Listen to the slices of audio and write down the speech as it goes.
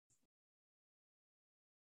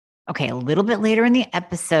Okay, a little bit later in the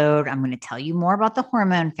episode, I'm going to tell you more about the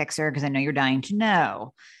hormone fixer because I know you're dying to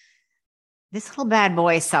know. This little bad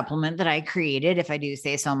boy supplement that I created, if I do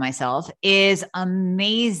say so myself, is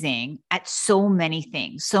amazing at so many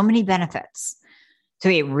things, so many benefits. So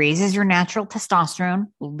it raises your natural testosterone,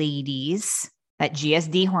 ladies, that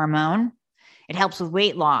GSD hormone. It helps with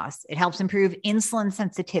weight loss. It helps improve insulin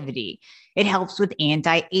sensitivity. It helps with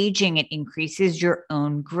anti aging. It increases your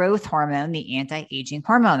own growth hormone, the anti aging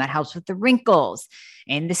hormone that helps with the wrinkles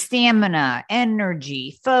and the stamina,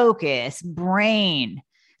 energy, focus, brain.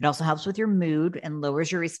 It also helps with your mood and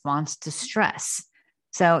lowers your response to stress.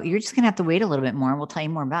 So you're just going to have to wait a little bit more. We'll tell you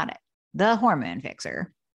more about it. The Hormone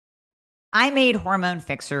Fixer. I made Hormone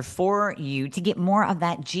Fixer for you to get more of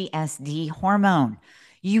that GSD hormone.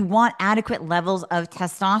 You want adequate levels of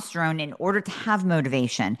testosterone in order to have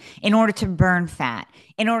motivation, in order to burn fat,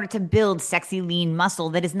 in order to build sexy, lean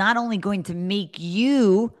muscle that is not only going to make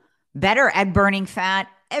you better at burning fat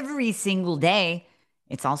every single day,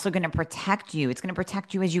 it's also going to protect you. It's going to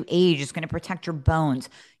protect you as you age. It's going to protect your bones.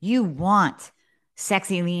 You want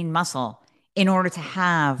sexy, lean muscle in order to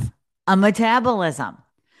have a metabolism.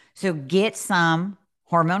 So get some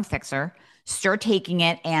Hormone Fixer, start taking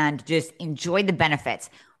it, and just enjoy the benefits.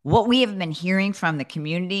 What we have been hearing from the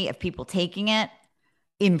community of people taking it: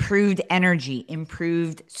 improved energy,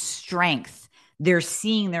 improved strength. They're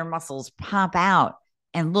seeing their muscles pop out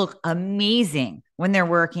and look amazing when they're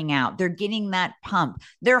working out. They're getting that pump.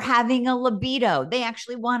 They're having a libido. They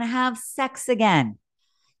actually want to have sex again.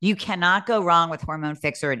 You cannot go wrong with Hormone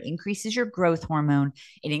Fixer. It increases your growth hormone.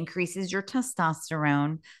 It increases your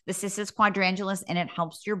testosterone. The cis quadrangulus, and it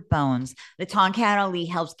helps your bones. The Tonkat Ali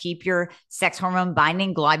helps keep your sex hormone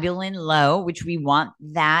binding globulin low, which we want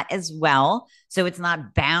that as well. So it's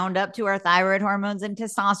not bound up to our thyroid hormones and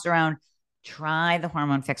testosterone. Try the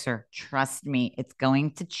Hormone Fixer. Trust me, it's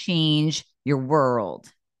going to change your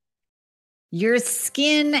world. Your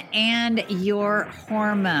skin and your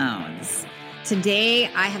hormones. Today,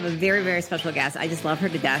 I have a very, very special guest. I just love her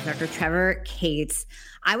to death, Dr. Trevor Cates.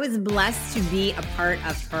 I was blessed to be a part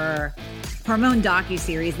of her hormone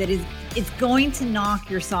docuseries that it's going to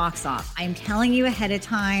knock your socks off. I'm telling you ahead of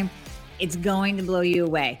time, it's going to blow you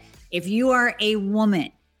away. If you are a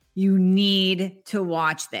woman, you need to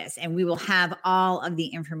watch this, and we will have all of the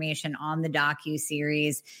information on the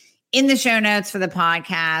docuseries in the show notes for the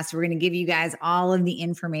podcast. We're going to give you guys all of the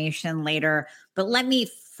information later, but let me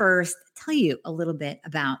first tell you a little bit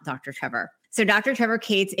about Dr. Trevor. So Dr. Trevor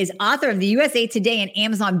Cates is author of the USA Today and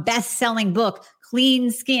Amazon best-selling book,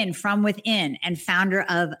 Clean Skin from Within, and founder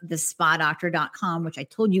of thespadoctor.com, which I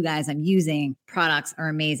told you guys I'm using. Products are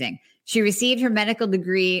amazing. She received her medical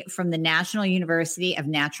degree from the National University of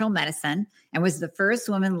Natural Medicine and was the first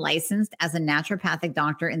woman licensed as a naturopathic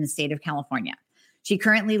doctor in the state of California. She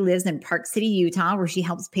currently lives in Park City, Utah, where she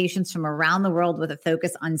helps patients from around the world with a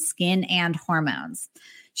focus on skin and hormones.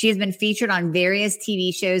 She has been featured on various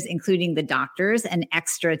TV shows, including The Doctors and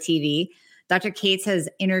Extra TV. Dr. Cates has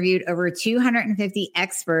interviewed over 250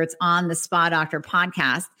 experts on the Spa Doctor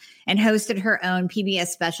podcast and hosted her own PBS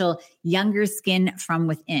special, Younger Skin from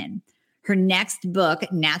Within. Her next book,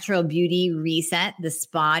 Natural Beauty Reset, the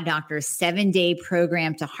Spa Doctor's 7-day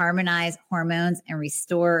program to harmonize hormones and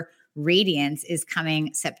restore radiance, is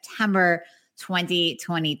coming September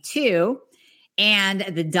 2022. And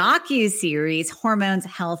the docu-series, Hormones,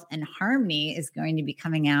 Health, and Harmony, is going to be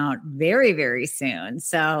coming out very, very soon.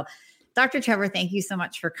 So, Dr. Trevor, thank you so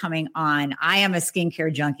much for coming on. I am a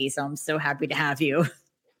skincare junkie, so I'm so happy to have you.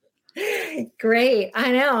 Great.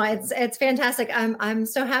 I know. It's fantastic. I'm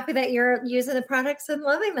so happy that you're using the products and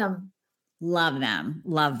loving them. Love them.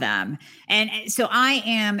 Love them. And so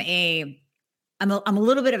I'm a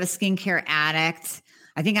little bit of a skincare addict.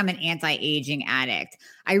 I think I'm an anti-aging addict.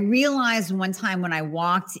 I realized one time when I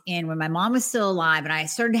walked in, when my mom was still alive, and I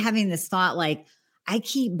started having this thought, like, I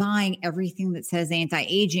keep buying everything that says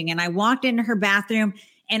anti-aging. And I walked into her bathroom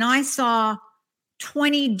and I saw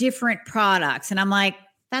 20 different products. And I'm like,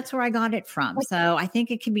 that's where I got it from. So I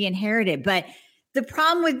think it can be inherited. But the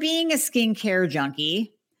problem with being a skincare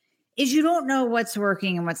junkie is you don't know what's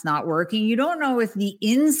working and what's not working. You don't know if the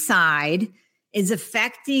inside is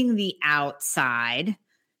affecting the outside.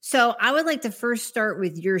 So I would like to first start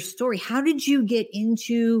with your story. How did you get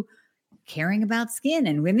into caring about skin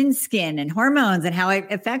and women's skin and hormones and how it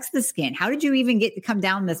affects the skin? How did you even come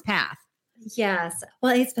down this path? Yes.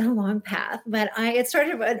 Well, it's been a long path, but it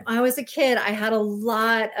started when I was a kid. I had a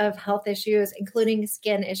lot of health issues, including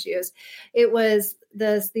skin issues. It was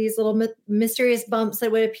these little mysterious bumps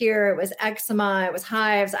that would appear. It was eczema, it was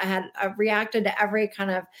hives. I reacted to every kind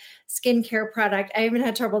of skincare product. I even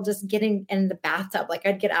had trouble just getting in the bathtub. Like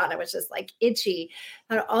I'd get out and it was just like itchy.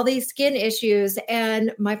 I had all these skin issues.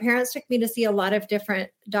 And my parents took me to see a lot of different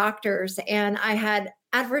doctors, and I had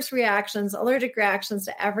adverse reactions, allergic reactions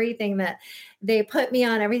to everything that they put me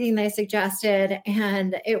on, everything they suggested.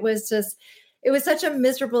 And it was such a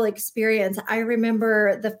miserable experience. I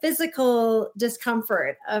remember the physical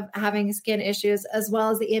discomfort of having skin issues, as well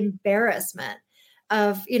as the embarrassment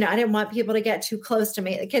of, I didn't want people to get too close to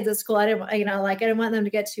me. The kids at school, I didn't want them to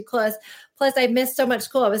get too close. Plus I missed so much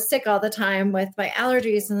school. I was sick all the time with my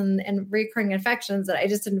allergies and recurring infections that I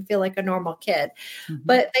just didn't feel like a normal kid. Mm-hmm.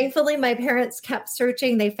 But thankfully my parents kept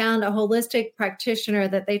searching. They found a holistic practitioner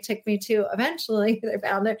that they took me to. Eventually they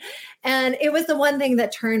found it. And it was the one thing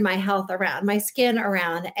that turned my health around, my skin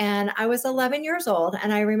around. And I was 11 years old.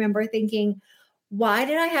 And I remember thinking, why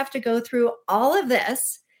did I have to go through all of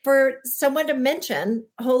this for someone to mention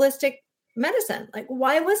holistic medicine? Like,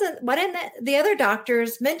 why didn't the other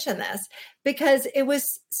doctors mention this? Because it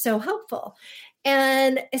was so helpful.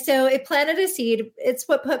 And so it planted a seed. It's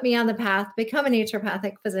what put me on the path to become a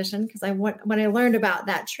naturopathic physician. Because when I learned about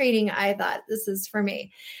that training, I thought, this is for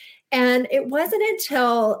me. And it wasn't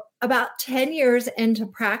until about 10 years into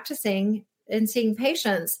practicing and seeing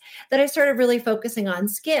patients that I started really focusing on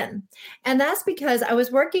skin. And that's because I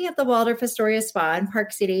was working at the Waldorf Astoria Spa in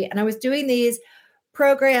Park City, and I was doing these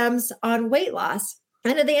programs on weight loss.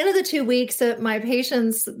 And at the end of the 2 weeks, my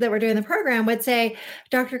patients that were doing the program would say,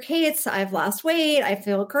 Dr. Cates, I've lost weight. I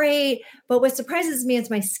feel great. But what surprises me is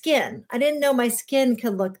my skin. I didn't know my skin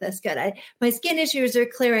could look this good. My skin issues are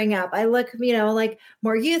clearing up. I look, like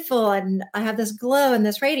more youthful, and I have this glow and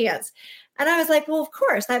this radiance. And I was like, well, of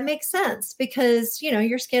course, that makes sense because,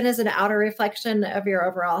 your skin is an outer reflection of your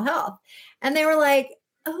overall health. And they were like,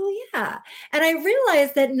 oh, yeah. And I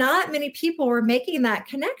realized that not many people were making that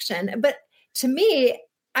connection. But to me,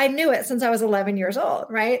 I knew it since I was 11 years old,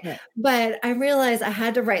 right? Yeah. But I realized I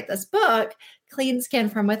had to write this book, Clean Skin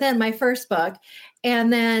from Within, my first book.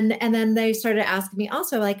 And then they started asking me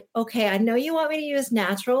also like, okay, I know you want me to use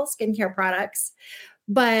natural skincare products,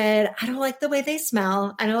 but I don't like the way they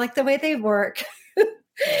smell. I don't like the way they work.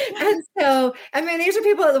 And so, these are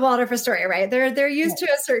people at the Waldorf Astoria, right? They're used to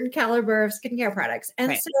a certain caliber of skincare products.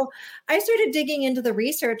 And so I started digging into the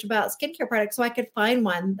research about skincare products so I could find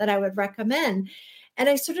one that I would recommend. And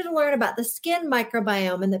I started to learn about the skin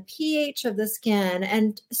microbiome and the pH of the skin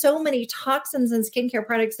and so many toxins in skincare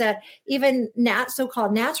products that even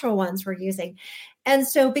so-called natural ones were using. And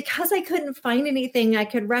so because I couldn't find anything I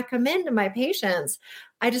could recommend to my patients,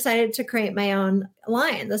 I decided to create my own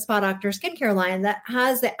line, the Spa Doctor skincare line, that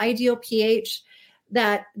has the ideal pH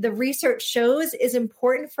that the research shows is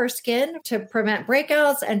important for skin to prevent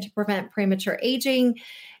breakouts and to prevent premature aging,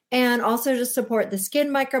 and also to support the skin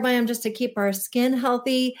microbiome just to keep our skin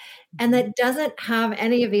healthy, and that doesn't have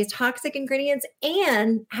any of these toxic ingredients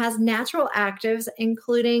and has natural actives,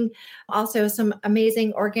 including also some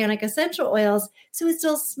amazing organic essential oils. So it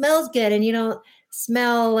still smells good and you don't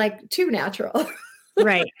smell like too natural.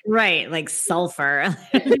 Right. Like sulfur.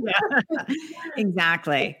 Yeah,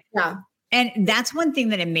 exactly. Yeah. And that's one thing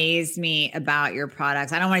that amazed me about your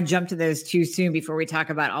products. I don't want to jump to those too soon before we talk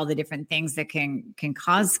about all the different things that can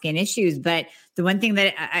cause skin issues. But the one thing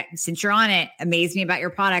that, since you're on it, amazed me about your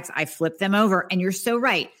products, I flipped them over. And you're so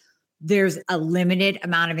right. There's a limited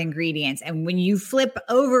amount of ingredients. And when you flip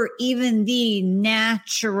over even the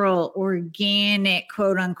natural, organic,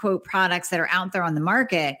 quote unquote, products that are out there on the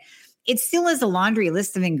market, it still is a laundry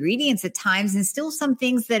list of ingredients at times, and still some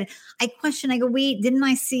things that I question. I go, wait, didn't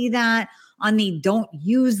I see that on the don't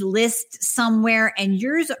use list somewhere? And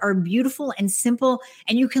yours are beautiful and simple.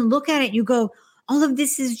 And you can look at it, you go, all of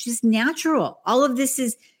this is just natural. All of this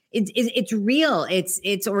is, it's real.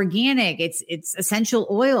 It's organic. It's essential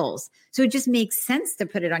oils. So it just makes sense to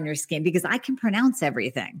put it on your skin because I can pronounce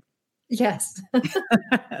everything. Yes. That's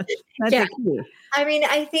yeah. key.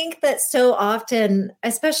 I think that so often,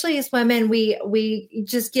 especially as women, we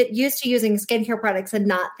just get used to using skincare products and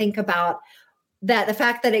not think about that the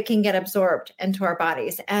fact that it can get absorbed into our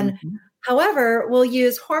bodies. And however, we'll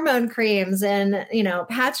use hormone creams and,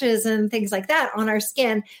 patches and things like that on our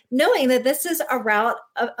skin, knowing that this is a route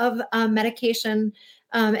of medication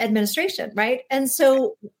administration, right? And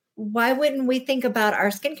so why wouldn't we think about our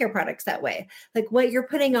skincare products that way? Like what you're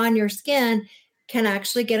putting on your skin can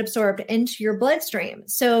actually get absorbed into your bloodstream.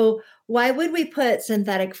 So why would we put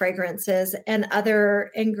synthetic fragrances and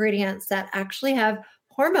other ingredients that actually have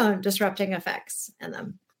hormone disrupting effects in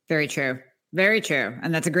them? Very true. Very true.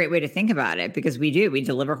 And that's a great way to think about it because we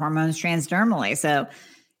deliver hormones transdermally. So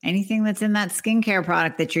anything that's in that skincare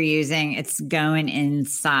product that you're using, it's going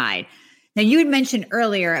inside. Now, you had mentioned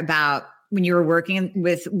earlier about when you were working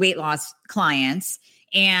with weight loss clients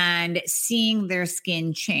and seeing their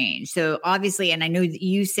skin change. So obviously, and I know that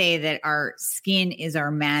you say that our skin is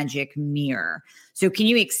our magic mirror. So can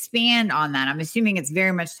you expand on that? I'm assuming it's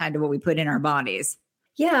very much tied to what we put in our bodies.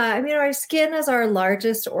 Yeah, I mean, our skin is our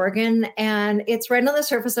largest organ and it's right on the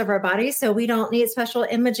surface of our body. So we don't need special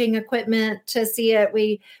imaging equipment to see it.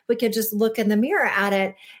 We could just look in the mirror at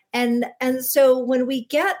it. And so when we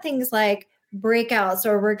get things like breakouts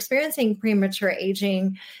or we're experiencing premature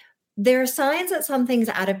aging, there are signs that something's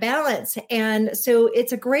out of balance. And so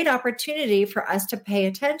it's a great opportunity for us to pay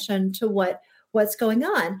attention to what's going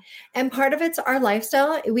on. And part of it's our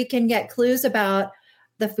lifestyle. We can get clues about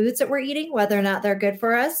the foods that we're eating, whether or not they're good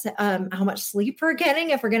for us, how much sleep we're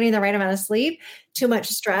getting, if we're getting the right amount of sleep, too much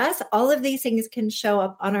stress. All of these things can show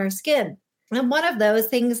up on our skin. And one of those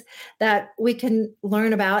things that we can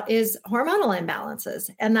learn about is hormonal imbalances.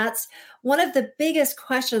 And that's one of the biggest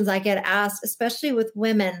questions I get asked, especially with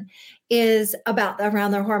women, is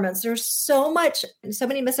around their hormones. There's so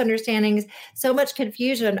many misunderstandings, so much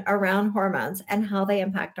confusion around hormones and how they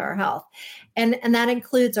impact our health. And that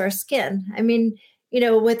includes our skin. I mean,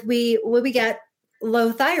 when we get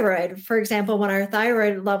low thyroid, for example, when our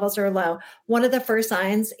thyroid levels are low, one of the first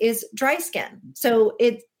signs is dry skin. So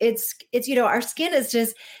it's our skin is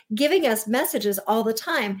just giving us messages all the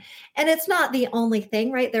time. And it's not the only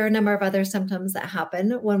thing, right? There are a number of other symptoms that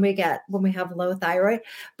happen when we have low thyroid,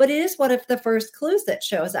 but it is one of the first clues that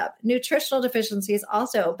shows up. Nutritional deficiencies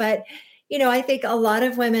also, but I think a lot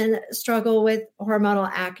of women struggle with hormonal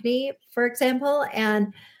acne, for example,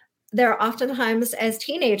 and they're oftentimes, as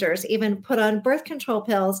teenagers, even put on birth control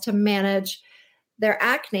pills to manage their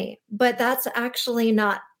acne, but that's actually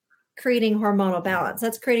not creating hormonal balance.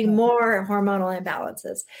 That's creating more hormonal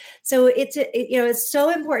imbalances. So it's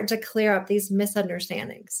so important to clear up these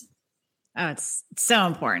misunderstandings. Oh, it's so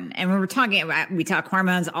important. And when we talk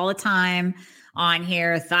hormones all the time on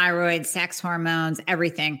here, thyroid, sex hormones,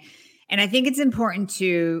 everything. And I think it's important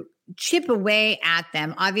to chip away at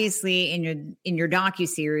them. Obviously, in your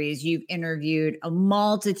docuseries, you've interviewed a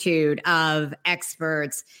multitude of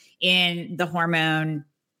experts in the hormone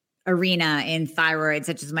arena in thyroid,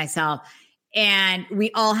 such as myself. And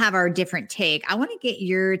we all have our different take. I want to get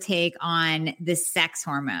your take on the sex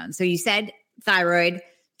hormone. So you said thyroid,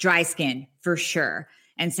 dry skin for sure.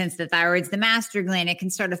 And since the thyroid's the master gland, it can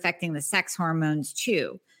start affecting the sex hormones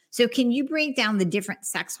too. So can you break down the different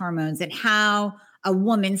sex hormones and how a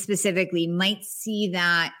woman specifically might see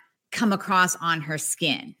that come across on her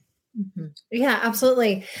skin? Mm-hmm. Yeah,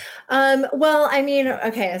 absolutely. Well, I mean,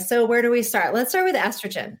 okay, so where do we start? Let's start with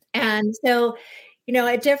estrogen. And so,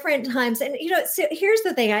 at different times, and, so here's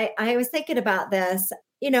the thing, I was thinking about this,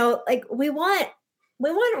 like we want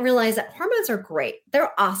to realize that hormones are great. They're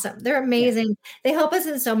awesome. They're amazing. Yeah. They help us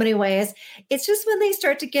in so many ways. It's just when they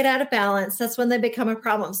start to get out of balance, that's when they become a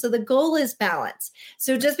problem. So the goal is balance.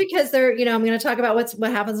 So just because they're, I'm going to talk about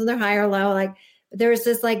what happens when they're high or low, like there's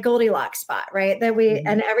this like Goldilocks spot, right? That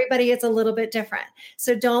and everybody is a little bit different.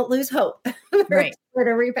 So don't lose hope. Right. To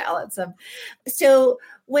rebalance them. So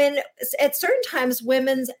when at certain times,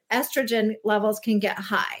 women's estrogen levels can get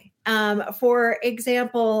high. For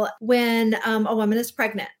example, when a woman is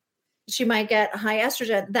pregnant, she might get high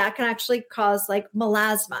estrogen. That can actually cause like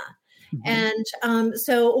melasma. Mm-hmm. And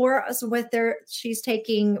so she's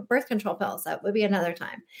taking birth control pills. That would be another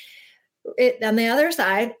time. On the other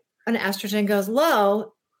side, when estrogen goes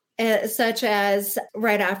low, such as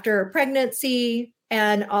right after pregnancy,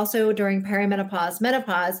 and also during perimenopause,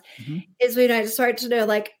 menopause, is we start to know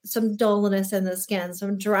like some dullness in the skin,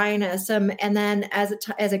 some dryness, and then as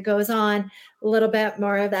it goes on, a little bit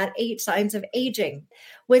more of that signs of aging.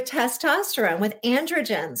 With testosterone, with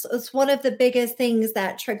androgens, it's one of the biggest things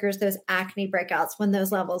that triggers those acne breakouts when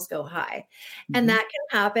those levels go high. And that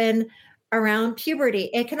can happen around puberty.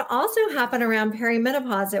 It can also happen around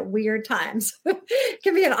perimenopause at weird times. It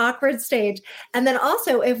can be an awkward stage. And then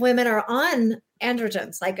also if women are on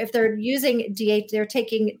androgens, like if they're using they're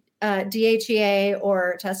taking DHEA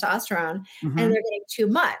or testosterone and they're getting too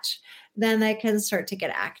much, then they can start to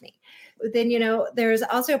get acne. Then, there's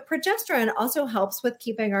also progesterone also helps with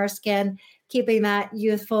keeping our skin, keeping that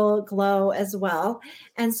youthful glow as well.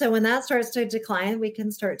 And so when that starts to decline, we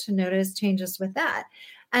can start to notice changes with that.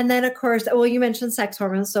 And then, of course, you mentioned sex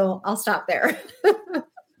hormones, so I'll stop there.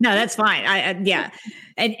 No, that's fine. Yeah.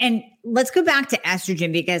 And let's go back to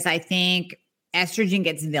estrogen, because I think estrogen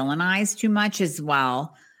gets villainized too much as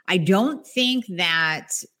well. I don't think that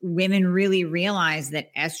women really realize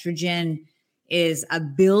that estrogen is a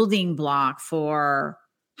building block for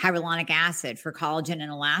hyaluronic acid, for collagen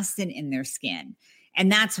and elastin in their skin. And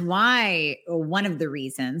that's why, one of the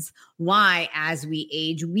reasons why, as we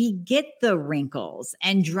age, we get the wrinkles,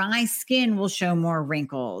 and dry skin will show more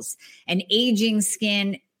wrinkles, and aging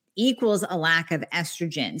skin equals a lack of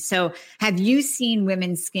estrogen. So have you seen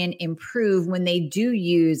women's skin improve when they do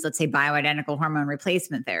use, let's say, bioidentical hormone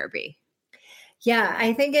replacement therapy? Yeah,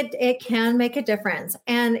 I think it can make a difference.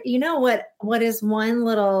 And you know what is one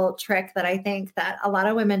little trick that I think that a lot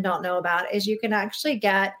of women don't know about is you can actually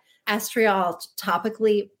get estriol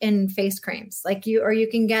topically in face creams. Or you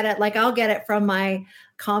can get it, like I'll get it from my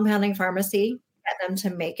compounding pharmacy, get them to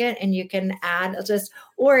make it, and you can add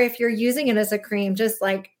or if you're using it as a cream, just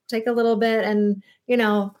like take a little bit and,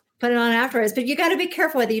 put it on afterwards. But you got to be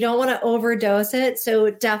careful with it. You don't want to overdose it.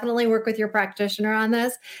 So definitely work with your practitioner on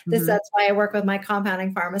this. That's why I work with my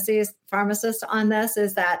compounding pharmacist on this,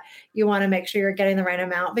 is that you want to make sure you're getting the right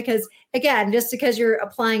amount, because again, just because you're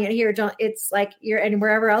applying it here, it's like and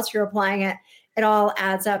wherever else you're applying it, it all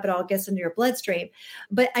adds up. It all gets into your bloodstream.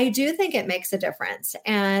 But I do think it makes a difference.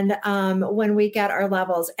 And when we get our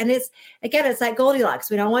levels, and it's that Goldilocks.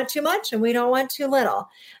 We don't want too much and we don't want too little.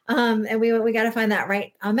 And we got to find that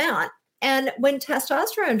right amount. And when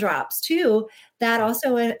testosterone drops too, that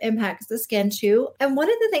also impacts the skin too. And one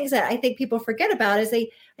of the things that I think people forget about is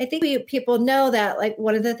people know that, like,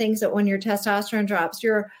 one of the things that when your testosterone drops,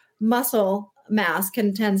 your muscle mass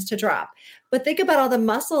tends to drop. But think about all the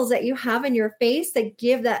muscles that you have in your face that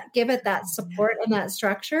give it that support and that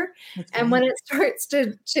structure. And when it starts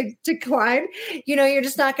to decline, you're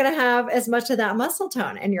just not going to have as much of that muscle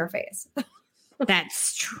tone in your face.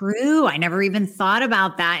 That's true. I never even thought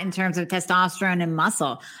about that in terms of testosterone and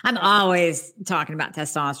muscle. I'm always talking about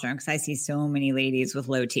testosterone because I see so many ladies with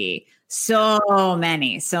low T. So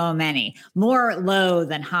many, more low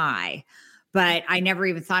than high. But I never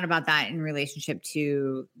even thought about that in relationship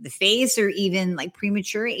to the face, or even like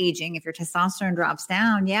premature aging. If your testosterone drops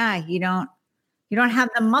down, you don't have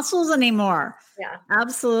the muscles anymore. Yeah,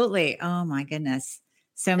 absolutely. Oh my goodness.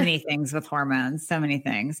 So many things with hormones, so many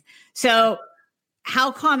things. So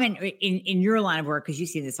how common in your line of work, because you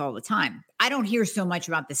see this all the time, I don't hear so much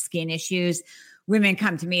about the skin issues. Women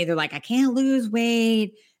come to me, they're like, I can't lose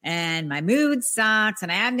weight and my mood sucks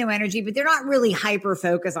and I have no energy, but they're not really hyper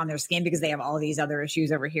focused on their skin because they have all these other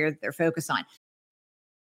issues over here that they're focused on.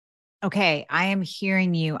 Okay, I am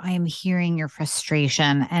hearing you. I am hearing your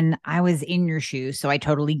frustration, and I was in your shoes, so I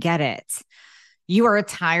totally get it. You are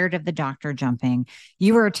tired of the doctor jumping.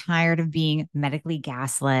 You are tired of being medically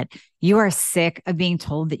gaslit. You are sick of being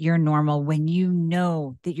told that you're normal when you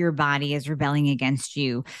know that your body is rebelling against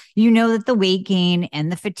you. You know that the weight gain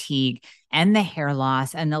and the fatigue and the hair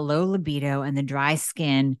loss and the low libido and the dry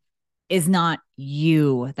skin is not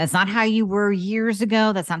you. That's not how you were years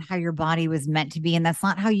ago. That's not how your body was meant to be. And that's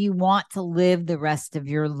not how you want to live the rest of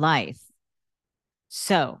your life.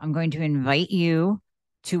 So I'm going to invite you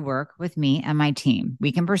to work with me and my team.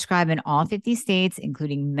 We can prescribe in all 50 states,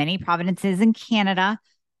 including many provinces in Canada.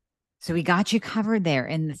 So we got you covered there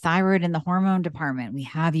in the thyroid and the hormone department. We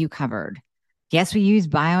have you covered. Yes, we use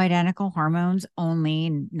bioidentical hormones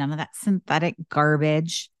only, none of that synthetic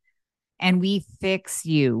garbage. And we fix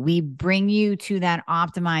you. We bring you to that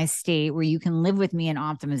optimized state where you can live with me in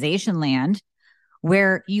optimization land,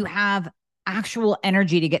 where you have actual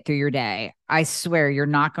energy to get through your day. I swear you're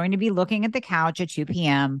not going to be looking at the couch at 2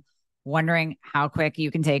 p.m. wondering how quick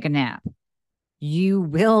you can take a nap. You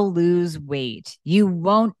will lose weight. You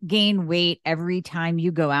won't gain weight every time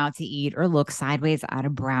you go out to eat or look sideways at a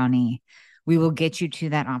brownie. We will get you to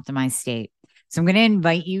that optimized state. So I'm going to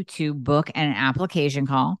invite you to book an application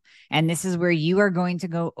call. And this is where you are going to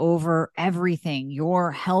go over everything,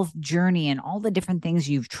 your health journey and all the different things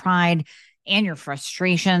you've tried and your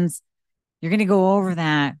frustrations. You're going to go over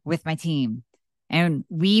that with my team, and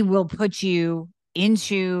we will put you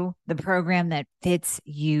into the program that fits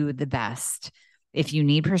you the best. If you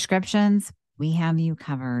need prescriptions, we have you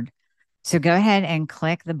covered. So go ahead and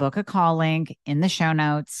click the book a call link in the show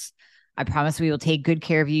notes. I promise we will take good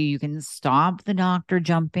care of you. You can stop the doctor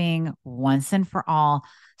jumping once and for all.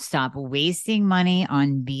 Stop wasting money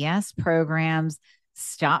on BS programs.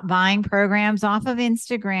 Stop buying programs off of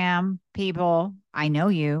Instagram, people. I know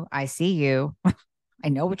you. I see you. I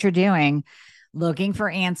know what you're doing. Looking for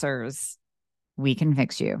answers. We can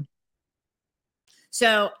fix you.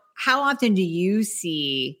 So how often do you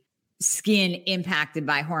see skin impacted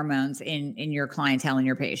by hormones in your clientele and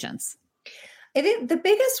your patients? I think the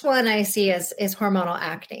biggest one I see is hormonal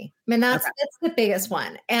acne. I mean, that's the biggest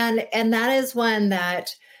one. And that is one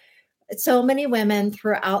that so many women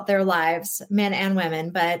throughout their lives, men and women,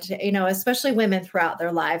 but especially women throughout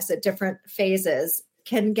their lives at different phases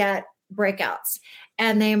can get breakouts.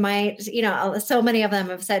 And they might, so many of them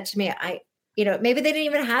have said to me, maybe they didn't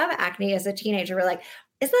even have acne as a teenager. We're like,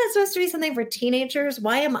 isn't that supposed to be something for teenagers?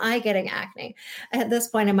 Why am I getting acne at this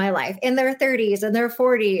point in my life? In their 30s and their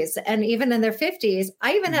 40s and even in their 50s.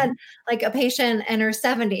 I even had like a patient in her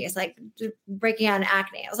 70s, like breaking out in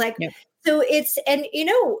acne. I was like, so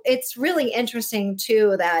it's really interesting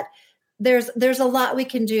too, that there's a lot we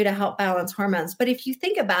can do to help balance hormones. But if you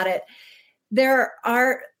think about it, there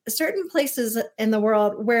are certain places in the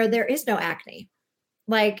world where there is no acne,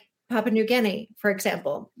 like Papua New Guinea, for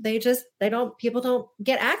example. People don't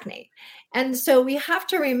get acne. And so we have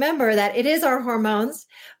to remember that it is our hormones,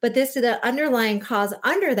 but the underlying cause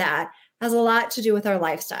under that has a lot to do with our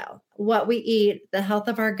lifestyle, what we eat, the health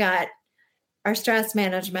of our gut, our stress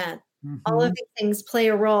management. All of these things play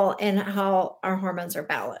a role in how our hormones are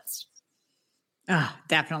balanced. Oh,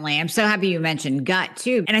 definitely. I'm so happy you mentioned gut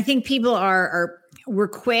too. And I think people we're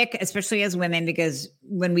quick, especially as women, because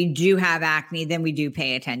when we do have acne, then we do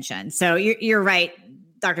pay attention. So you're right,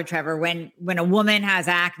 Dr. Trevor, when a woman has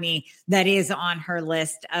acne, that is on her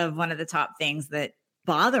list of one of the top things that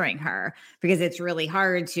bothering her, because it's really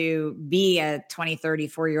hard to be a 20, 30,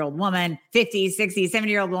 4-year-old woman, 50, 60,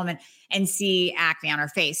 70-year-old woman and see acne on her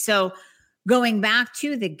face. So going back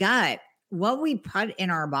to the gut, what we put in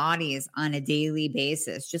our bodies on a daily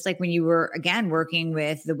basis, just like when you were, again, working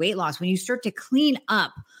with the weight loss, when you start to clean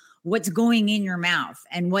up what's going in your mouth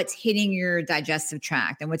and what's hitting your digestive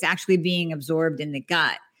tract and what's actually being absorbed in the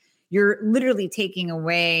gut, you're literally taking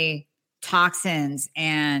away toxins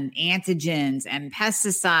and antigens and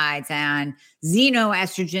pesticides and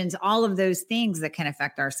xenoestrogens, all of those things that can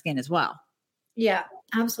affect our skin as well. Yeah,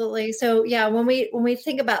 absolutely. So when we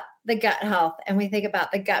think about the gut health and we think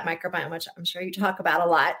about the gut microbiome, which I'm sure you talk about a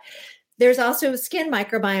lot, there's also skin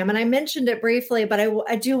microbiome. And I mentioned it briefly, but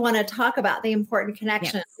I do want to talk about the important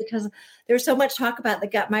connection because there's so much talk about the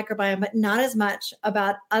gut microbiome, but not as much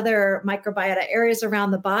about other microbiota areas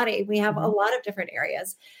around the body. We have a lot of different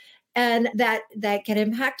areas and that get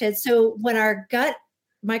impacted. So when our gut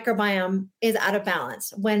microbiome is out of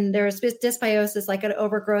balance, when there's dysbiosis, like an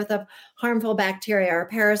overgrowth of harmful bacteria or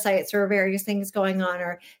parasites or various things going on,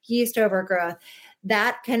 or yeast overgrowth,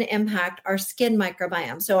 that can impact our skin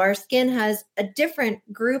microbiome. So our skin has a different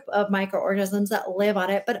group of microorganisms that live on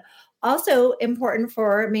it, but also important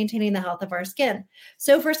for maintaining the health of our skin.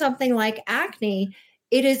 So for something like acne,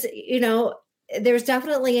 it is, there's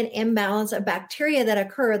definitely an imbalance of bacteria that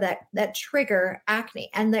occur that trigger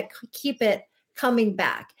acne and that keep it coming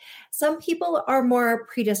back. Some people are more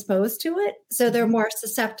predisposed to it, so they're more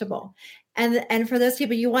susceptible. And for those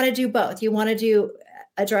people, you want to do both. You want to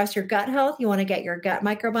address your gut health. You want to get your gut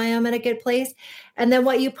microbiome in a good place. And then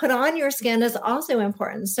what you put on your skin is also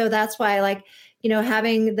important. So that's why,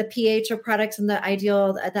 having the pH of products in the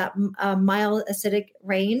ideal, that mild acidic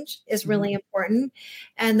range is really important.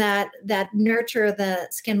 And that nurture the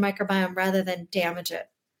skin microbiome rather than damage it.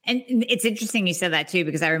 And it's interesting you said that too,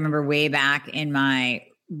 because I remember way back in my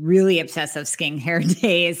really obsessive skincare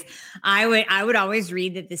days, I would always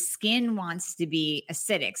read that the skin wants to be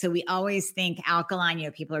acidic. So we always think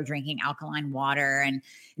alkaline, people are drinking alkaline water and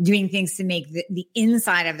doing things to make the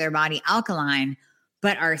inside of their body alkaline,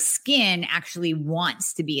 but our skin actually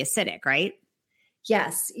wants to be acidic, right?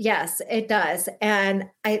 Yes, it does. And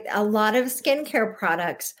a lot of skincare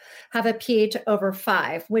products have a pH over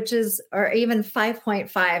 5, or even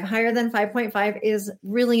 5.5. Higher than 5.5 is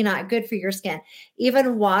really not good for your skin.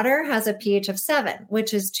 Even water has a pH of 7,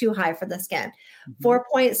 which is too high for the skin.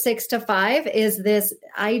 4.6 to 5 is this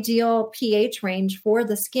ideal pH range for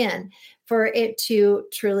the skin for it to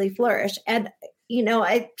truly flourish. And,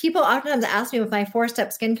 people oftentimes ask me with my 4-step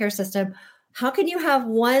skincare system, how can you have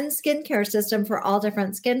one skincare system for all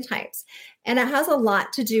different skin types? And it has a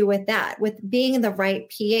lot to do with that, with being in the right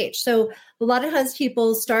pH. So a lot of times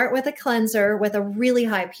people start with a cleanser with a really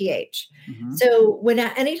high pH. So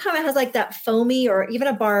anytime it has like that foamy, or even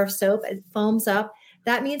a bar of soap, it foams up,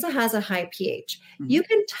 that means it has a high pH. You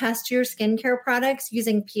can test your skincare products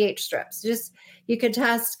using pH strips. You could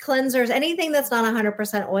test cleansers, anything that's not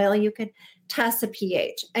 100% oil, you could test the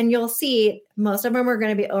pH, and you'll see most of them are going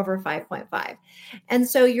to be over 5.5. And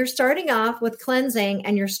so you're starting off with cleansing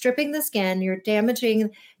and you're stripping the skin,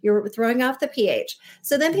 you're throwing off the pH.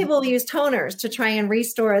 So then people will use toners to try and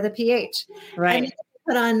restore the pH. Right. And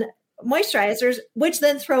put on moisturizers, which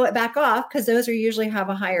then throw it back off because those are usually have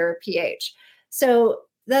a higher pH. So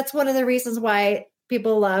that's one of the reasons why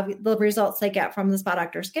people love the results they get from the Spa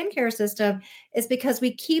Doctor skincare system is because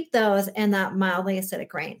we keep those in that mildly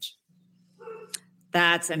acidic range.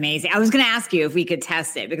 That's amazing. I was going to ask you if we could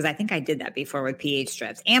test it because I think I did that before with pH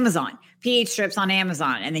strips. Amazon, pH strips on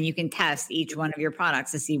Amazon, and then you can test each one of your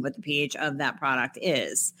products to see what the pH of that product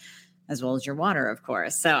is, as well as your water, of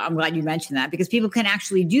course. So I'm glad you mentioned that because people can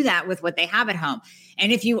actually do that with what they have at home.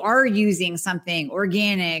 And if you are using something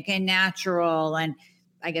organic and natural and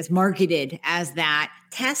I guess marketed as that,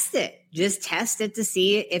 test it. Just test it to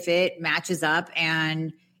see if it matches up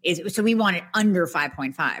and so we want it under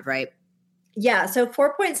 5.5, right? Yeah. So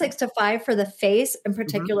 4.6 to 5 for the face in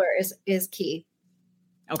particular is key.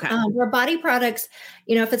 Okay. For body products,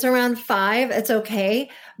 if it's around 5, it's okay.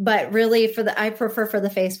 But really I prefer for the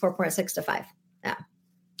face 4.6 to 5. Yeah.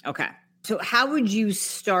 Okay. So how would you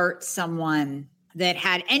start someone that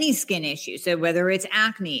had any skin issues? So whether it's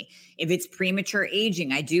acne, if it's premature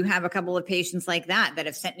aging, I do have a couple of patients like that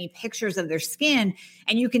have sent me pictures of their skin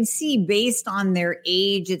and you can see based on their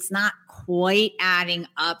age, it's not quite adding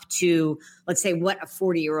up to, let's say, what a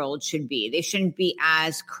 40-year-old should be. They shouldn't be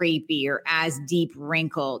as crepey or as deep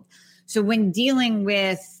wrinkled. So when dealing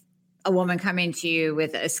with a woman coming to you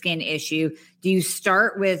with a skin issue, do you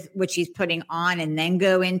start with what she's putting on and then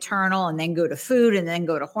go internal and then go to food and then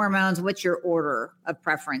go to hormones? What's your order of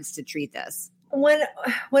preference to treat this?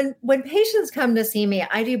 When patients come to see me,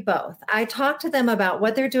 I do both. I talk to them about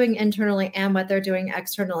what they're doing internally and what they're doing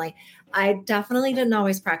externally. I definitely didn't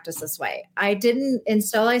always practice this way. I didn't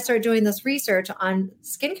until I started doing this research on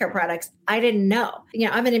skincare products. I didn't know.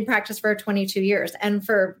 I've been in practice for 22 years, and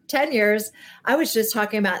for 10 years, I was just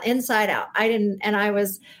talking about inside out.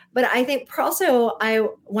 But I think also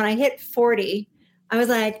when I hit 40, I was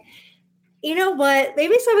like, you know what?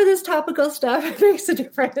 Maybe some of this topical stuff makes a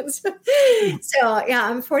difference. So yeah,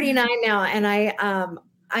 I'm 49 now, and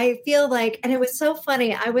I feel like, and it was so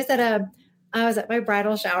funny. I was at my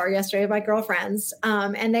bridal shower yesterday with my girlfriends,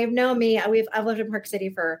 and they've known me. I've lived in Park City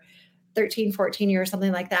for 13, 14 years,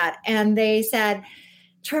 something like that. And they said,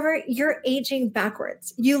 Trevor, you're aging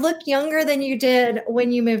backwards. You look younger than you did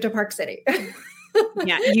when you moved to Park City.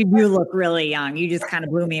 Yeah, you do look really young. You just kind of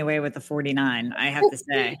blew me away with the 49, I have to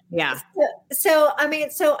say. Yeah. So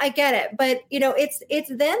I get it. But, it's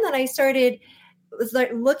then that I started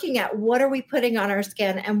looking at what are we putting on our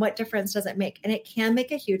skin and what difference does it make? And it can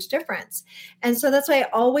make a huge difference. And so that's why I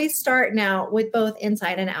always start now with both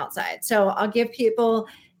inside and outside. So I'll give people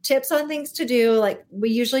tips on things to do. Like we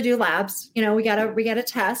usually do labs. We gotta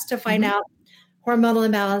test to find out hormonal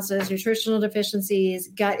imbalances, nutritional deficiencies,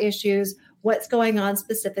 gut issues, what's going on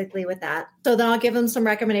specifically with that. So then I'll give them some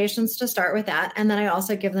recommendations to start with that. And then I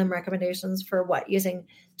also give them recommendations for what to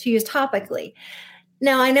use topically.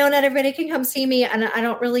 Now, I know not everybody can come see me, and I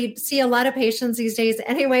don't really see a lot of patients these days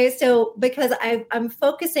anyway. So because I'm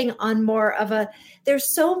focusing on more of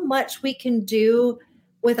there's so much we can do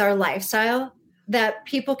with our lifestyle that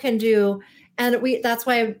people can do. And that's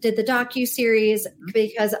why I did the docu-series,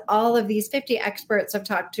 because all of these 50 experts I've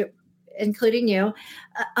talked to, including you,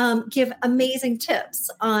 give amazing tips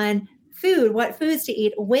on food, what foods to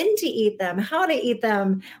eat, when to eat them, how to eat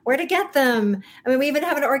them, where to get them. I mean, we even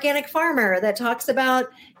have an organic farmer that talks about,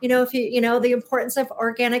 the importance of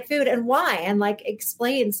organic food and why, and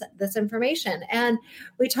explains this information. And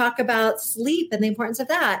we talk about sleep and the importance of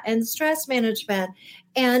that and stress management.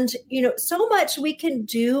 And, so much we can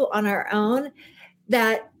do on our own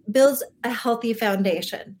that builds a healthy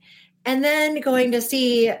foundation. And then going to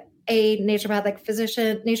see a naturopathic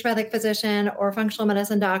physician or functional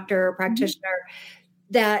medicine doctor or practitioner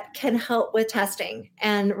that can help with testing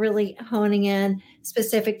and really honing in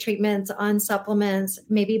specific treatments on supplements,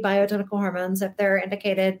 maybe bioidentical hormones if they're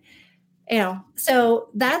indicated. So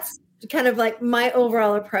that's kind of like my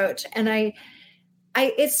overall approach. And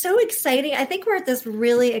it's so exciting. I think we're at this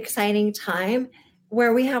really exciting time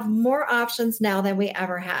where we have more options now than we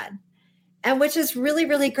ever had. And which is really,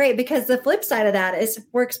 really great, because the flip side of that is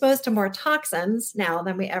we're exposed to more toxins now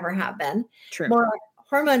than we ever have been. True. More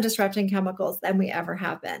hormone disrupting chemicals than we ever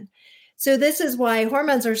have been. So this is why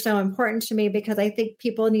hormones are so important to me, because I think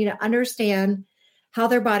people need to understand how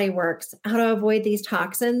their body works, how to avoid these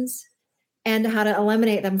toxins and how to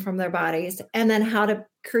eliminate them from their bodies, and then how to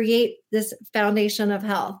create this foundation of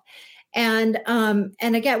health. And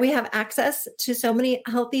again, we have access to so many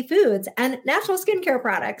healthy foods and natural skincare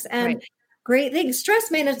products and great things, stress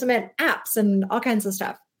management apps and all kinds of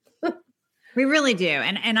stuff. We really do.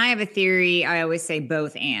 And I have a theory. I always say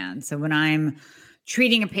both and. So when I'm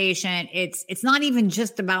treating a patient, it's not even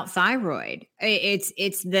just about thyroid.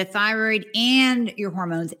 It's the thyroid and your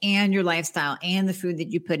hormones and your lifestyle and the food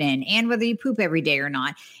that you put in and whether you poop every day or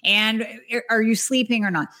not. And are you sleeping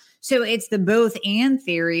or not? So it's the both and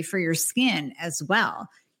theory for your skin as well.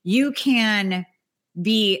 You can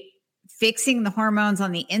be fixing the hormones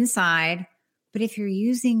on the inside, but if you're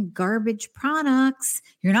using garbage products,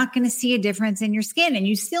 you're not going to see a difference in your skin and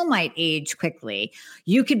you still might age quickly.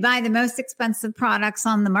 You could buy the most expensive products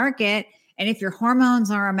on the market. And if your hormones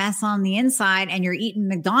are a mess on the inside and you're eating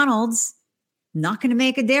McDonald's, not going to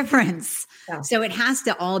make a difference. Yeah. So it has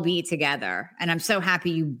to all be together. And I'm so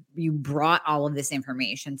happy you brought all of this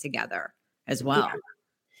information together as well.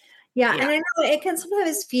 Yeah. And I know it can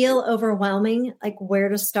sometimes feel overwhelming, like where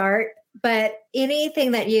to start. But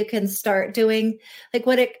anything that you can start doing, like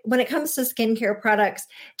when it comes to skincare products,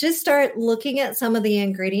 just start looking at some of the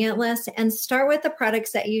ingredient lists and start with the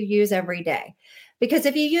products that you use every day. Because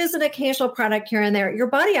if you use an occasional product here and there, your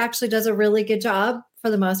body actually does a really good job for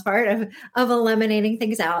the most part of eliminating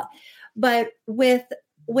things out. But with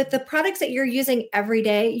the products that you're using every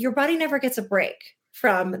day, your body never gets a break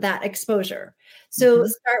from that exposure. So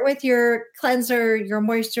start with your cleanser, your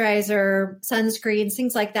moisturizer, sunscreens,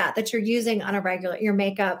 things like that you're using on a regular, your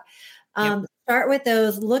makeup. Start with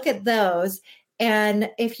those, look at those. And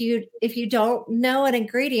if you don't know an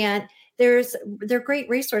ingredient, there are great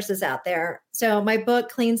resources out there. So my book,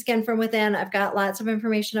 Clean Skin from Within, I've got lots of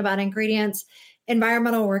information about ingredients.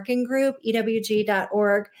 Environmental Working Group,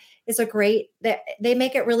 EWG.org, is a great, they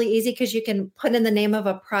make it really easy because you can put in the name of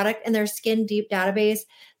a product in their Skin Deep database,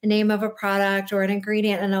 the name of a product or an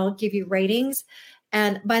ingredient, and it'll give you ratings.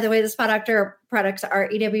 And by the way, this product or products are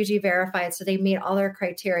EWG verified, so they meet all their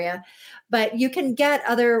criteria. But you can get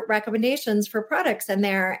other recommendations for products in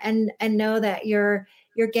there and know that you're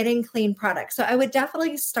getting clean products. So I would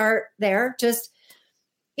definitely start there. Just,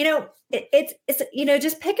 it's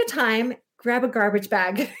just pick a time, grab a garbage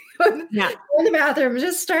bag, go in the bathroom,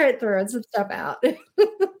 just start throwing some stuff out.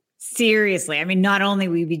 Seriously. I mean, not only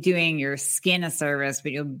will you be doing your skin a service,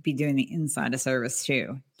 but you'll be doing the inside a service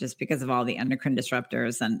too, just because of all the endocrine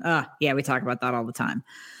disruptors. And we talk about that all the time.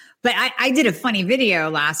 But I did a funny video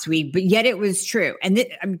last week, but yet it was true.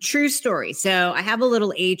 And true story. So I have a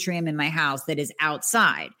little atrium in my house that is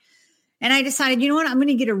outside. And I decided, you know what? I'm going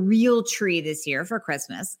to get a real tree this year for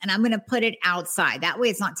Christmas, and I'm going to put it outside. That way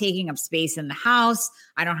it's not taking up space in the house.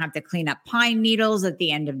 I don't have to clean up pine needles at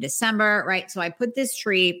the end of December, right? So I put this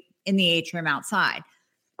tree in the atrium outside.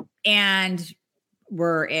 And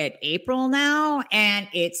we're at April now, and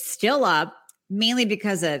it's still up, mainly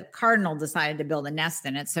because a cardinal decided to build a nest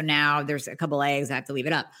in it. So now there's a couple eggs. I have to leave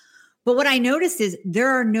it up. But what I noticed is there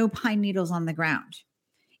are no pine needles on the ground.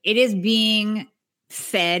 It is being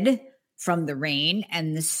fed from the rain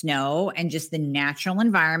and the snow and just the natural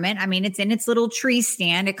environment. I mean, it's in its little tree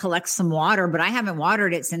stand. It collects some water, but I haven't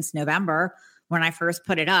watered it since November when I first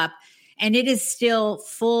put it up. And it is still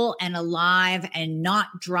full and alive and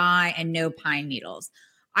not dry and no pine needles.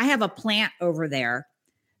 I have a plant over there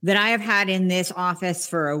that I have had in this office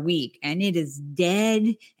for a week, and it is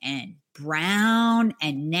dead and brown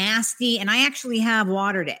and nasty. And I actually have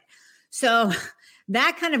watered it. So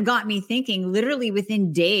that kind of got me thinking, literally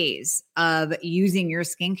within days of using your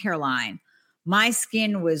skincare line, my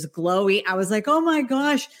skin was glowy. I was like, oh my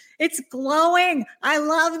gosh, it's glowing. I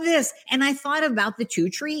love this. And I thought about the two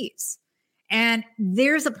trees. And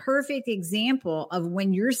there's a perfect example of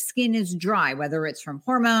when your skin is dry, whether it's from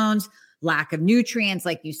hormones, lack of nutrients,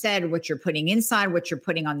 like you said, what you're putting inside, what you're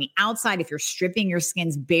putting on the outside. If you're stripping your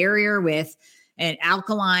skin's barrier with an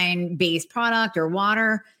alkaline-based product or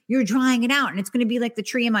water, you're drying it out. And it's going to be like the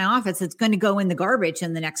tree in my office that's going to go in the garbage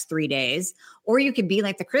in the next 3 days. Or you could be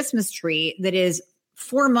like the Christmas tree that is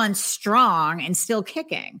 4 months strong and still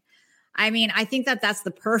kicking. I mean, I think that's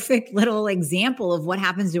the perfect little example of what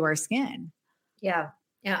happens to our skin. Yeah,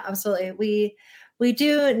 absolutely. We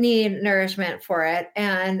do need nourishment for it.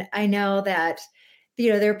 And I know that,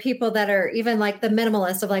 there are people that are even like the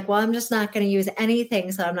minimalist of like, well, I'm just not going to use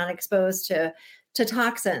anything, so I'm not exposed to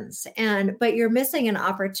toxins. But you're missing an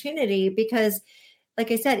opportunity because, like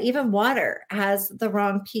I said, even water has the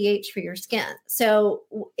wrong pH for your skin. So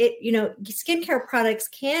skincare products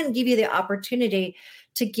can give you the opportunity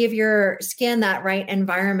to give your skin that right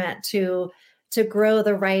environment to grow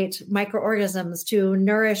the right microorganisms, to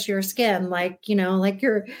nourish your skin, like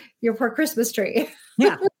your poor Christmas tree.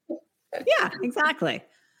 Yeah. Yeah, exactly.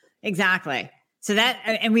 So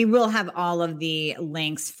and we will have all of the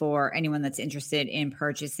links for anyone that's interested in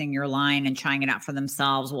purchasing your line and trying it out for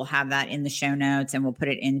themselves. We'll have that in the show notes, and we'll put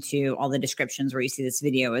it into all the descriptions where you see this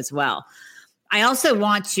video as well. I also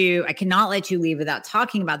I cannot let you leave without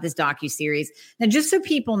talking about this docuseries. Now, just so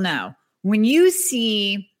people know, when you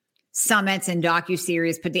see summits and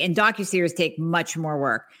docuseries, and docuseries take much more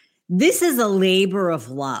work, this is a labor of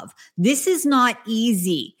love. This is not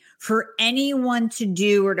easy for anyone to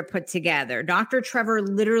do or to put together. Dr. Trevor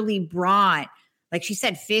literally brought, like she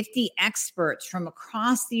said, 50 experts from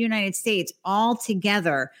across the United States all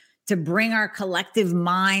together to bring our collective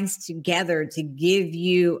minds together to give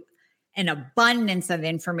you an abundance of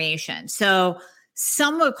information. So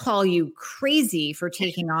some would call you crazy for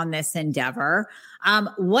taking on this endeavor.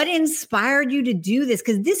 What inspired you to do this?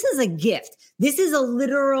 Because this is a gift. This is a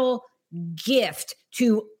literal gift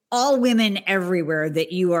to all women everywhere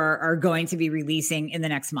that you are going to be releasing in the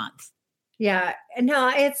next month. Yeah,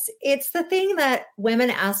 no, it's the thing that women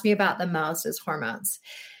ask me about the most is hormones.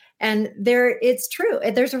 And it's true.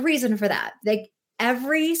 There's a reason for that. Like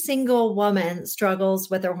every single woman struggles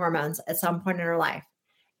with their hormones at some point in her life.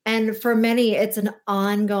 And for many, it's an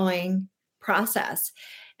ongoing process.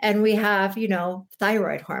 And we have,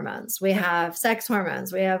 thyroid hormones, we have sex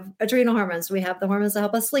hormones, we have adrenal hormones, we have the hormones that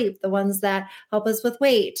help us sleep, the ones that help us with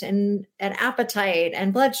weight and appetite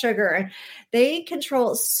and blood sugar. They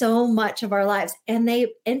control so much of our lives and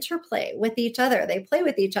they interplay with each other. They play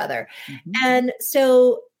with each other. Mm-hmm. And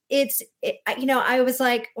so I was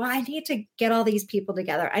like, well, I need to get all these people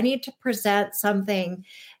together. I need to present something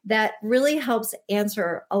that really helps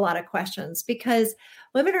answer a lot of questions because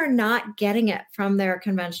women are not getting it from their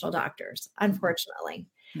conventional doctors, unfortunately.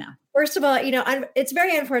 No. First of all, it's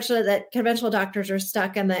very unfortunate that conventional doctors are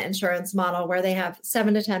stuck in the insurance model where they have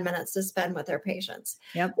 7 to 10 minutes to spend with their patients.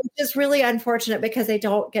 Yep. Which is really unfortunate because they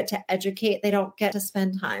don't get to educate. They don't get to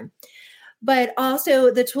spend time. But also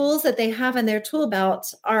the tools that they have in their tool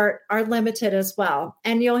belt are limited as well.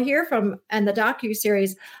 And you'll hear from in the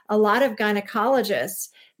docuseries a lot of gynecologists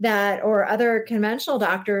or other conventional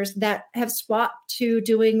doctors that have swapped to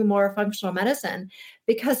doing more functional medicine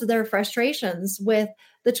because of their frustrations with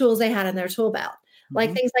the tools they had in their tool belt. Mm-hmm.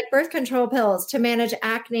 Like things like birth control pills to manage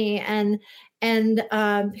acne and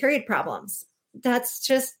period problems. That's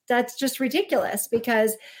just ridiculous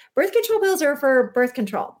because birth control pills are for birth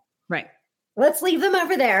control. Right. Let's leave them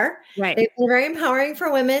over there. Right. They've been very empowering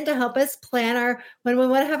for women to help us plan when we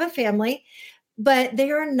want to have a family, but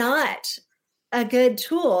they are not a good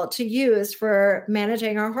tool to use for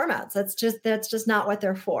managing our hormones. That's just not what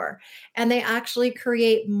they're for. And they actually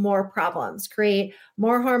create more problems, create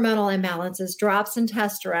more hormonal imbalances, drops in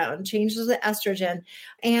testosterone, changes in estrogen,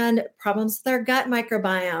 and problems with our gut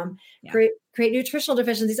microbiome, create nutritional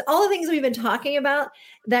deficiencies, all the things we've been talking about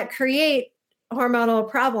that create hormonal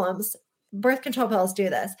problems. Birth control pills do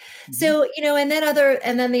this. Mm-hmm. So,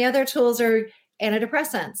 and then the other tools are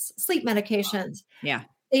antidepressants, sleep medications. Yeah.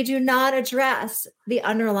 They do not address the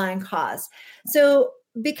underlying cause. So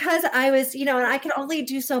because I was, and I can only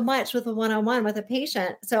do so much with a one-on-one with a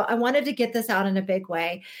patient. So I wanted to get this out in a big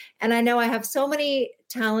way. And I know I have so many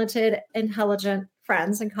talented, intelligent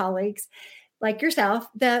friends and colleagues like yourself,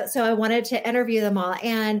 so I wanted to interview them all.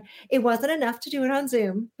 And it wasn't enough to do it on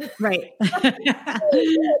Zoom. Right.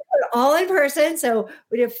 All in person. So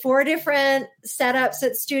we did 4 different setups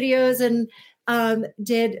at studios and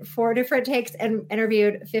did 4 different takes and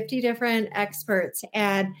interviewed 50 different experts.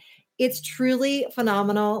 And it's truly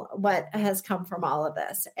phenomenal what has come from all of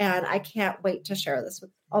this. And I can't wait to share this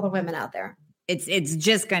with all the women out there.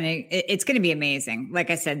 It's going to be amazing. Like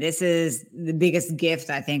I said, this is the biggest gift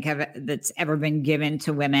I think that's ever been given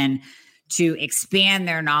to women to expand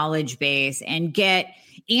their knowledge base and get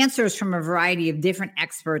answers from a variety of different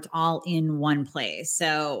experts all in one place.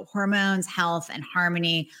 So hormones, health, and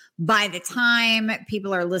harmony. By the time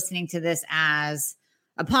people are listening to this as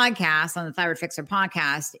a podcast on the Thyroid Fixer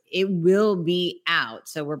podcast, it will be out.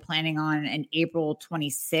 So we're planning on an April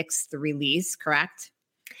 26th release, correct?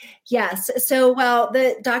 Yes. So,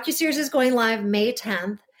 the docuseries is going live May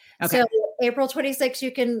 10th. Okay. So April 26th,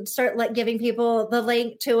 you can start giving people the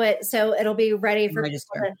link to it. So it'll be ready for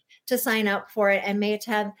people to sign up for it. And May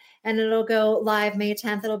 10th, and it'll go live May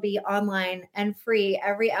 10th. It'll be online and free.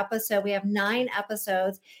 Every episode, we have 9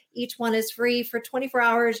 episodes. Each one is free for 24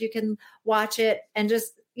 hours. You can watch it and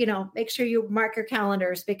just, make sure you mark your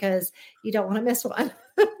calendars because you don't want to miss one.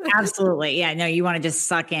 Absolutely. Yeah, no, you want to just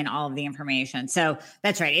suck in all of the information. So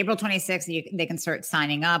that's right. April 26th, they can start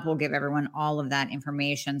signing up. We'll give everyone all of that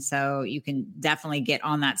information. So you can definitely get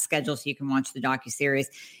on that schedule so you can watch the docuseries.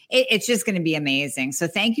 It's just going to be amazing. So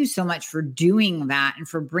thank you so much for doing that and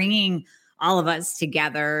for bringing all of us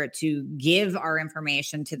together to give our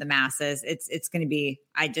information to the masses. It's going to be,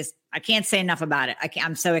 I can't say enough about it.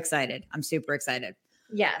 I'm so excited. I'm super excited.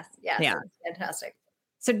 Yes. Yeah. Fantastic.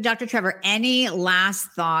 So, Dr. Trevor, any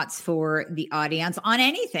last thoughts for the audience on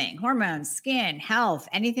anything, hormones, skin, health,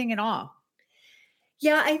 anything at all?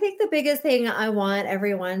 Yeah, I think the biggest thing I want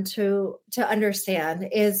everyone to understand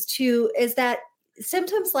is that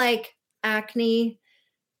symptoms like acne,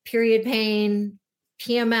 period pain,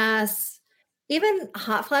 PMS, even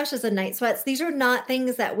hot flashes and night sweats, these are not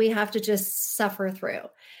things that we have to just suffer through.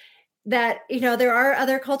 That, there are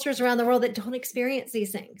other cultures around the world that don't experience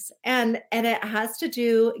these things. And it has to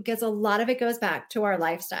do, because a lot of it goes back to our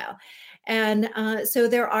lifestyle. And so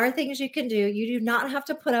there are things you can do. You do not have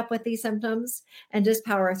to put up with these symptoms and just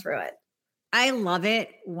power through it. I love it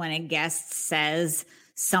when a guest says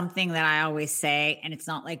something that I always say, and it's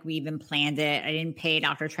not like we even planned it. I didn't pay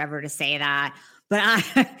Dr. Trevor to say that, but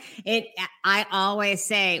I always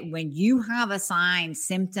say, when you have a sign,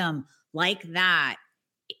 symptom like that,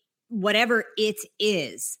 whatever it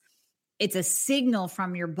is, it's a signal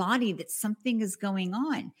from your body that something is going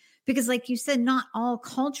on. Because like you said, not all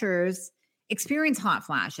cultures experience hot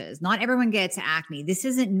flashes. Not everyone gets acne. This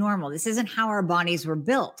isn't normal. This isn't how our bodies were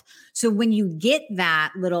built. So when you get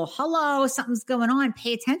that little, hello, something's going on,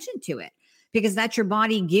 pay attention to it, because that's your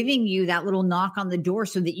body giving you that little knock on the door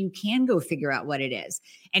so that you can go figure out what it is.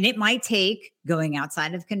 And it might take going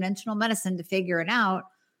outside of conventional medicine to figure it out,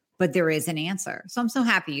 but there is an answer. So I'm so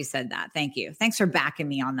happy you said that. Thank you. Thanks for backing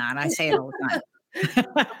me on that. I say it all the time.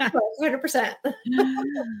 100%.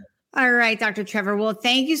 All right, Dr. Trevor. Well,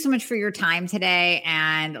 thank you so much for your time today.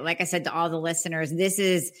 And like I said to all the listeners, this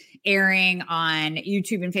is airing on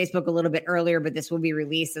YouTube and Facebook a little bit earlier, but this will be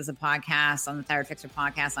released as a podcast on the Thyroid Fixer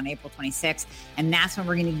podcast on April 26th. And that's when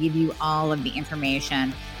we're going to give you all of the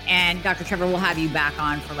information. And Dr. Trevor, we'll have you back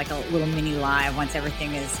on for like a little mini live once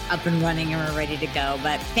everything is up and running and we're ready to go.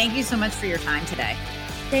 But thank you so much for your time today.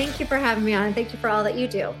 Thank you for having me on. Thank you for all that you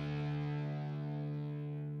do.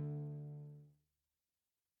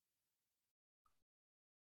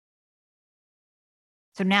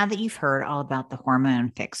 So now that you've heard all about the Hormone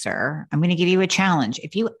Fixer, I'm going to give you a challenge.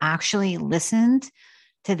 If you actually listened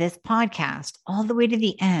to this podcast all the way to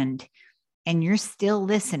the end and you're still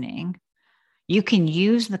listening, you can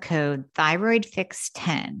use the code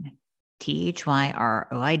ThyroidFix10,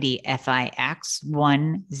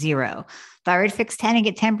 ThyroidFix10, ThyroidFix10, and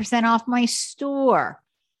get 10% off my store.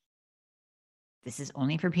 This is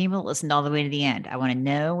only for people that listened all the way to the end. I want to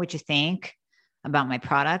know what you think about my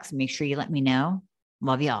products. Make sure you let me know.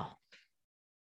 Love y'all.